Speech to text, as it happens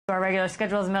Our regular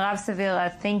schedules. Mirav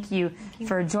Seville, thank you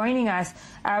for joining us.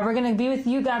 We're going to be with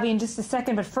you, Gabi, in just a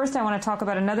second, but first I want to talk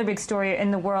about another big story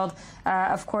in the world,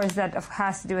 of course, that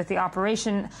has to do with the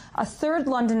operation. A third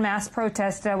London mass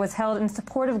protest was held in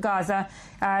support of Gaza,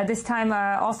 this time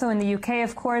also in the UK,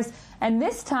 of course, and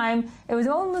this time it was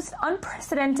almost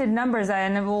unprecedented numbers,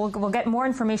 and we'll get more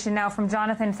information now from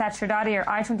Jonathan Sacerdoti,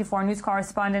 our i24 news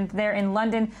correspondent there in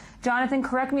London. Jonathan,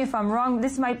 correct me if I'm wrong,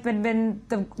 this might have been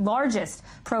the largest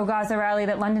pro-Gaza rally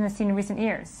that London has seen in recent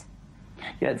years.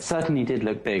 Yeah, it certainly did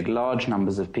look big. Large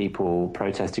numbers of people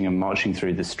protesting and marching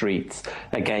through the streets,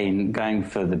 again, going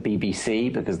for the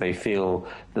BBC because they feel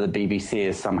that the BBC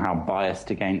is somehow biased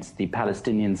against the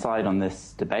Palestinian side on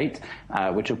this debate,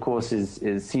 which, of course,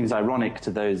 seems ironic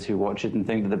to those who watch it and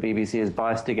think that the BBC is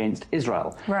biased against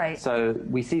Israel. Right. So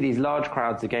we see these large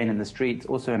crowds again in the streets,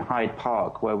 also in Hyde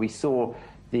Park, where we saw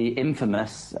the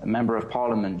infamous Member of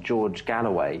Parliament, George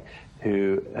Galloway,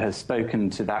 who has spoken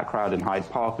to that crowd in Hyde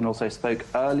Park and also spoke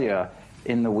earlier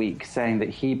in the week saying that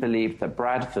he believed that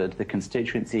Bradford, the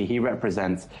constituency he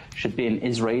represents, should be an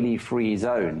Israeli-free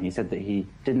zone. He said that he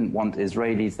didn't want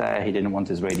Israelis there, he didn't want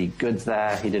Israeli goods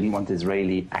there, he didn't want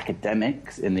Israeli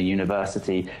academics in the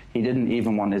university, he didn't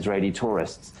even want Israeli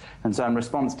tourists. And so in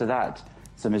response to that,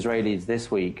 some Israelis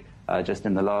this week, just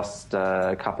in the last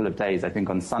couple of days, I think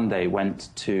on Sunday, went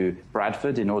to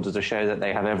Bradford in order to show that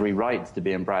they have every right to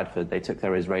be in Bradford. They took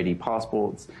their Israeli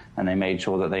passports and they made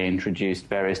sure that they introduced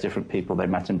various different people they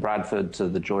met in Bradford to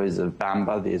the joys of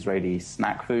bamba, the Israeli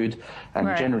snack food, and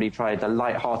generally tried a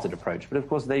light-hearted approach. But of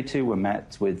course, they too were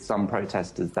met with some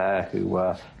protesters there who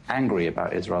were angry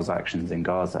about Israel's actions in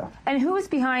Gaza. And who is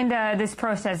behind this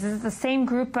protest? Is it the same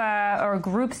group or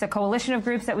groups, a coalition of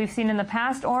groups that we've seen in the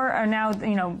past, or are now,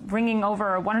 bringing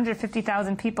over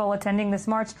 150,000 people attending this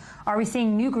march? Are we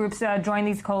seeing new groups join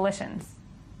these coalitions?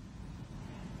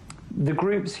 The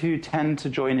groups who tend to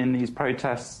join in these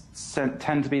protests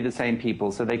tend to be the same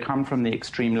people. So they come from the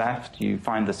extreme left. You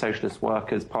find the Socialist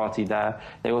Workers' Party there.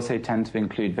 They also tend to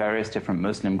include various different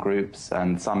Muslim groups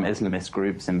and some Islamist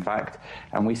groups, in fact.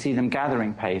 And we see them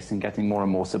gathering pace and getting more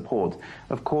and more support.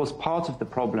 Of course, part of the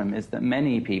problem is that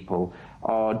many people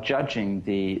are judging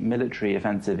the military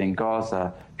offensive in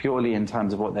Gaza purely in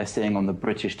terms of what they're seeing on the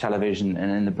British television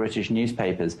and in the British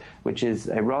newspapers, which is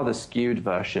a rather skewed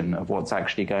version of what's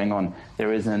actually going on.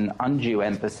 There is an undue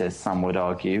emphasis, some would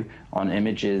argue, on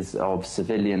images of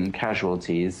civilian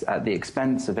casualties at the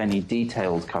expense of any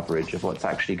detailed coverage of what's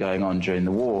actually going on during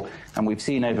the war. And we've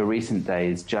seen over recent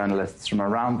days journalists from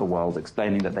around the world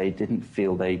explaining that they didn't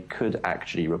feel they could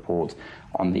actually report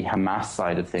on the Hamas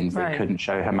side of things. They couldn't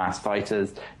show Hamas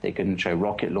fighters, they couldn't show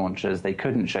rocket launchers, they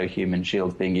couldn't show human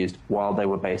shields being used while they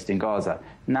were based in Gaza.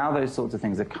 Now those sorts of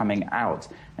things are coming out.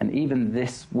 And even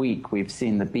this week we've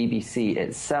seen the BBC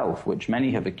itself, which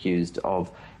many have accused of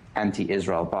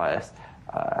anti-Israel bias,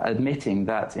 admitting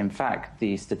that, in fact,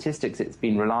 the statistics it's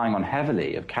been relying on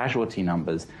heavily of casualty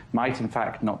numbers might, in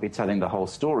fact, not be telling the whole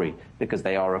story, because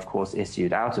they are, of course,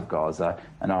 issued out of Gaza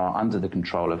and are under the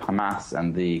control of Hamas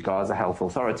and the Gaza health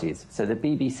authorities. So the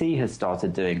BBC has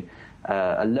started doing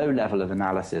a low level of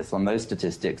analysis on those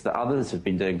statistics that others have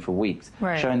been doing for weeks,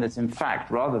 showing that, in fact,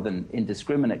 rather than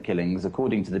indiscriminate killings,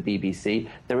 according to the BBC,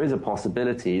 there is a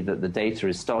possibility that the data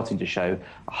is starting to show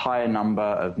a higher number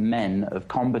of men of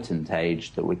combatant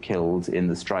age that were killed in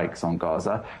the strikes on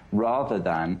Gaza, rather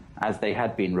than, as they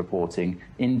had been reporting,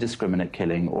 indiscriminate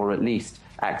killing, or at least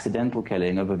accidental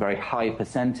killing of a very high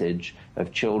percentage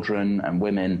of children and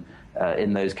women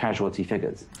in those casualty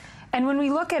figures. And when we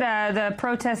look at the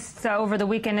protests over the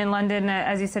weekend in London,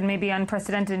 as you said, maybe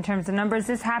unprecedented in terms of numbers,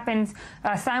 this happens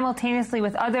simultaneously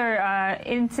with other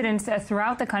incidents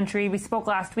throughout the country. We spoke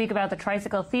last week about the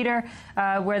Tricycle Theatre,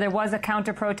 where there was a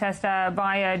counter-protest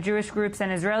by Jewish groups and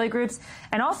Israeli groups,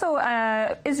 and also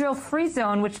Israel Free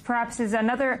Zone, which perhaps is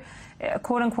another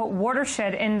quote-unquote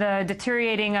watershed in the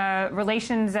deteriorating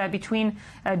relations between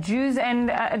Jews and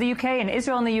the UK and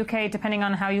Israel and the UK, depending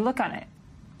on how you look on it.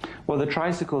 Well, the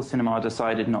Tricycle Cinema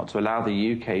decided not to allow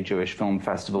the UK Jewish Film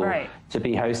Festival to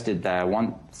be hosted there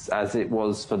once, as it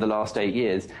was for the last 8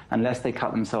 years, unless they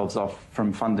cut themselves off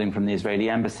from funding from the Israeli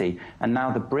embassy. And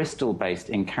now the Bristol-based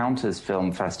Encounters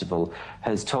Film Festival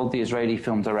has told the Israeli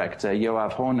film director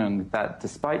Yoav Hornung that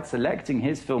despite selecting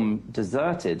his film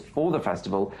Deserted for the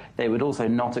festival, they would also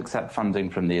not accept funding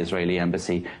from the Israeli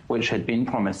embassy, which had been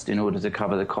promised in order to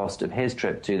cover the cost of his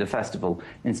trip to the festival,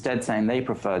 instead saying they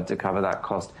preferred to cover that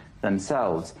cost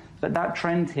themselves. But that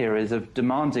trend here is of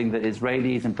demanding that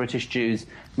Israelis and British Jews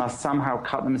must somehow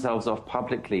cut themselves off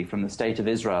publicly from the state of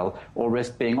Israel or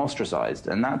risk being ostracized.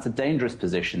 And that's a dangerous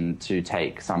position to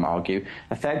take, some argue,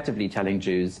 effectively telling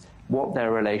Jews what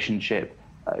their relationship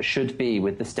should be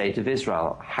with the State of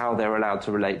Israel, how they're allowed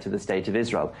to relate to the State of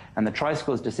Israel. And the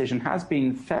Tricycle's decision has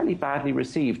been fairly badly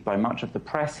received by much of the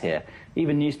press here.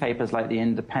 Even newspapers like The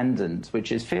Independent,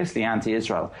 which is fiercely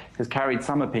anti-Israel, has carried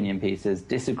some opinion pieces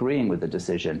disagreeing with the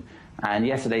decision. And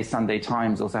yesterday's Sunday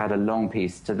Times also had a long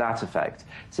piece to that effect.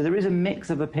 So there is a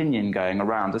mix of opinion going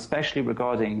around, especially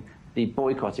regarding the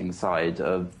boycotting side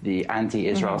of the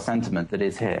anti-Israel sentiment that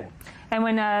is here. And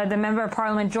when the Member of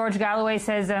Parliament, George Galloway,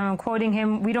 says, I'm quoting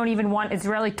him, we don't even want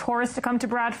Israeli tourists to come to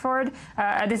Bradford.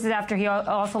 This is after he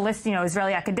also lists,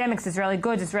 Israeli academics, Israeli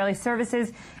goods, Israeli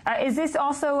services. Is this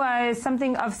also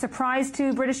something of surprise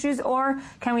to British Jews? Or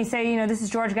can we say, this is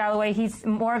George Galloway, he's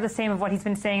more of the same of what he's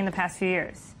been saying in the past few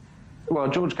years? Well,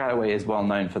 George Galloway is well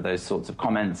known for those sorts of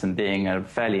comments and being a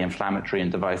fairly inflammatory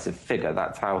and divisive figure.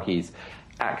 That's how he's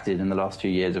acted in the last few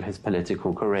years of his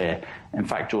political career. In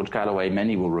fact, George Galloway,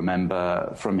 many will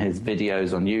remember from his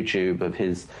videos on YouTube of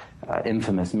his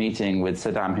infamous meeting with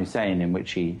Saddam Hussein, in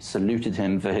which he saluted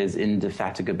him for his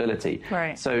indefatigability.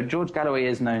 Right. So George Galloway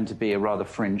is known to be a rather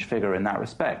fringe figure in that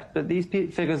respect. But these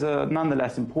figures are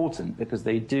nonetheless important because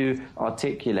they do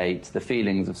articulate the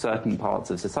feelings of certain parts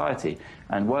of society.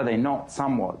 And were they not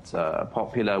somewhat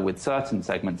popular with certain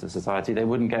segments of society, they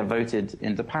wouldn't get voted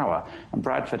into power. And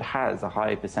Bradford has a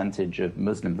high percentage of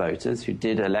Muslim voters who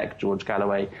did elect George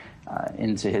Galloway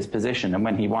into his position. And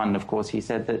when he won, of course, he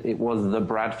said that it was the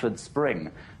Bradford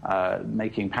Spring,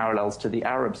 making parallels to the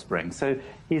Arab Spring. So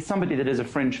he's somebody that is a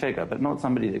fringe figure, but not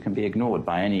somebody that can be ignored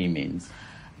by any means.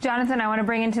 Jonathan, I want to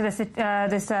bring into this segment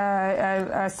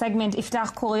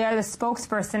Iftach Kuriel, the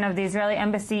spokesperson of the Israeli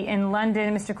Embassy in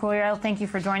London. Mr. Kuriel, thank you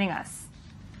for joining us.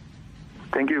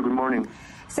 Thank you. Good morning.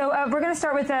 So we're going to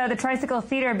start with the Tricycle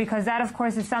Theatre because that, of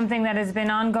course, is something that has been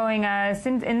ongoing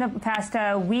since in the past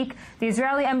week. The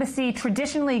Israeli Embassy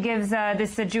traditionally gives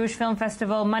this Jewish Film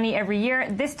Festival money every year.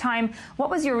 This time, what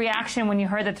was your reaction when you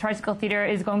heard that the Tricycle Theatre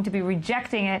is going to be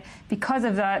rejecting it because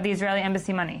of the Israeli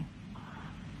Embassy money?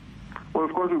 Well,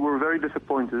 of course, we were very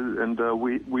disappointed, and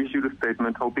we issued a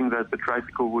statement hoping that the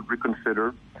Tricycle would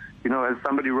reconsider. As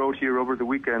somebody wrote here over the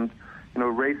weekend,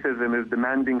 racism is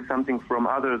demanding something from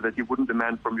others that you wouldn't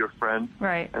demand from your friend.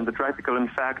 Right. And the Tricycle, in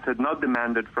fact, had not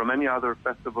demanded from any other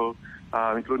festival,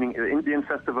 including the Indian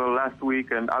festival last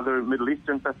week and other Middle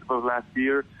Eastern festivals last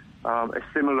year, a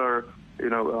similar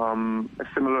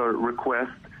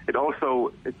request.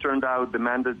 It turned out,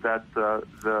 demanded that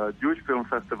the Jewish Film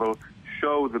Festival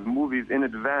show the movies in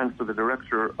advance to the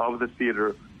director of the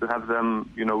theater to have them,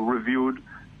 reviewed.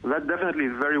 That definitely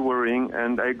is very worrying,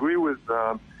 and I agree with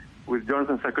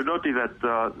Jonathan Sacerdoti that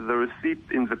the receipt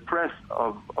in the press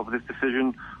of this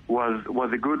decision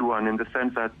was a good one, in the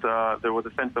sense that there was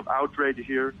a sense of outrage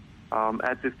here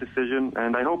at this decision,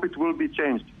 and I hope it will be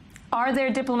changed. Are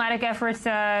there diplomatic efforts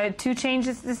to change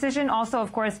this decision? Also,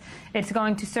 of course, it's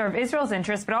going to serve Israel's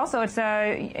interests, but also it's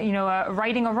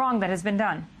righting a wrong that has been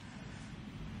done.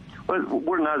 Well,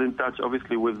 we're not in touch,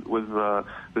 obviously, with the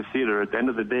theater. At the end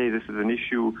of the day, this is an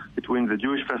issue between the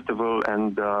Jewish festival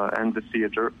and the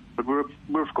theater. But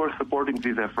we're of course supporting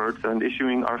these efforts and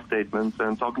issuing our statements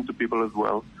and talking to people as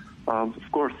well,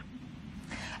 of course.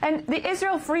 And the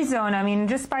Israel Free Zone, I mean,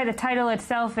 just by the title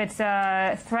itself, it's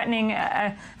threatening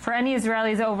for any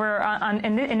Israelis over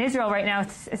in Israel right now,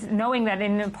 it's knowing that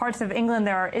in parts of England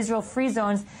there are Israel Free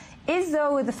Zones. Is,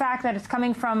 though, the fact that it's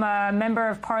coming from a Member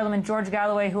of Parliament, George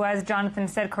Galloway, who, as Jonathan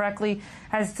said correctly,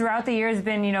 has throughout the years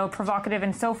been, provocative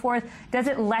and so forth, does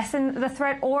it lessen the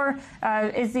threat, or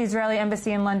is the Israeli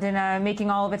Embassy in London making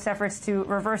all of its efforts to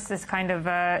reverse this kind of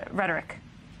rhetoric?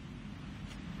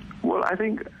 Well, I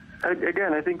think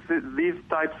that these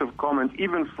types of comments,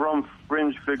 even from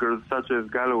fringe figures such as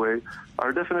Galloway,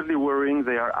 are definitely worrying.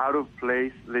 They are out of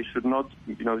place. They should not,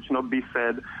 should not be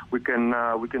said. We can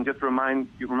just remind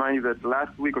you that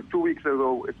last week or 2 weeks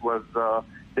ago, it was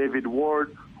David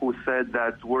Ward who said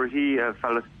that were he a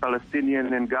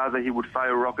Palestinian in Gaza, he would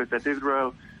fire rockets at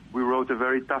Israel. We wrote a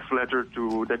very tough letter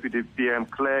to Deputy PM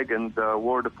Clegg, and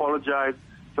Ward apologized.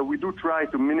 So we do try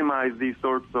to minimize these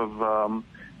sorts of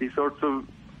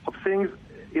things,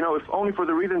 if only for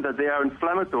the reason that they are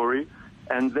inflammatory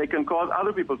and they can cause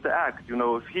other people to act.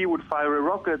 If he would fire a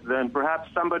rocket, then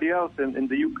perhaps somebody else in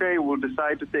the UK will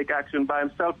decide to take action by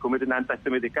himself, commit an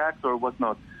anti-Semitic act or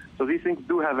whatnot. So these things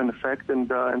do have an effect and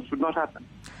should not happen.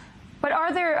 But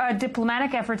are there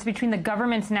diplomatic efforts between the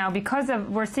governments now, because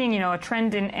we're seeing, a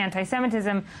trend in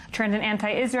anti-Semitism, a trend in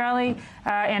anti-Israeli,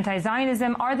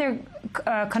 anti-Zionism? Are there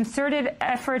concerted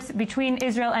efforts between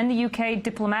Israel and the UK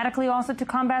diplomatically also to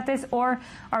combat this, or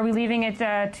are we leaving it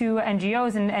to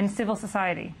NGOs and civil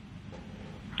society?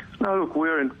 Now, look,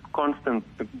 we're in constant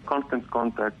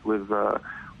contact with the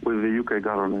UK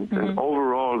government, and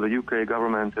overall, the UK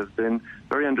government has been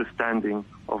very understanding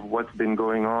of what's been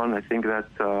going on. I think that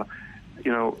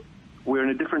we're in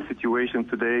a different situation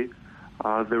today.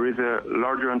 There is a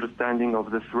larger understanding of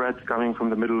the threats coming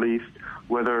from the Middle East,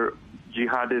 whether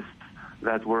jihadists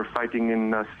that were fighting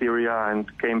in Syria and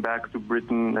came back to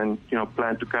Britain and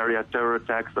planned to carry out terror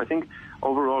attacks. So I think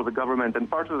overall the government and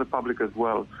parts of the public as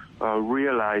well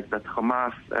realize that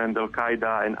Hamas and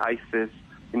Al-Qaeda and ISIS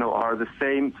are the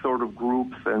same sort of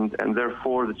groups, and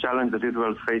therefore the challenge that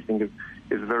Israel is facing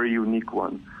is a very unique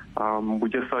one. We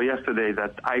just saw yesterday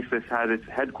that ISIS had its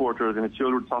headquarters in a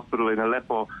children's hospital in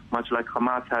Aleppo, much like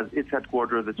Hamas has its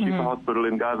headquarters at Shifa Hospital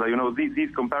in Gaza.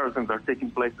 These comparisons are taking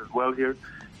place as well here,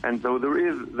 and so there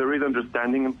is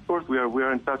understanding. And of course, we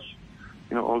are in touch,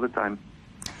 all the time.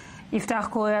 Yiftach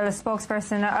Kulel, the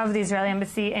spokesperson of the Israeli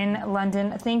Embassy in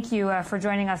London, thank you for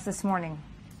joining us this morning.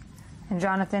 And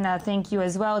Jonathan, thank you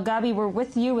as well. Gabi, we're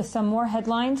with you with some more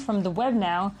headlines from the web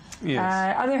now.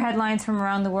 Yes. Other headlines from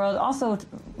around the world, also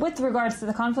with regards to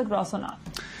the conflict, but also not.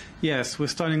 Yes, we're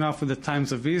starting off with the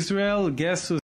Times of Israel. Guess who's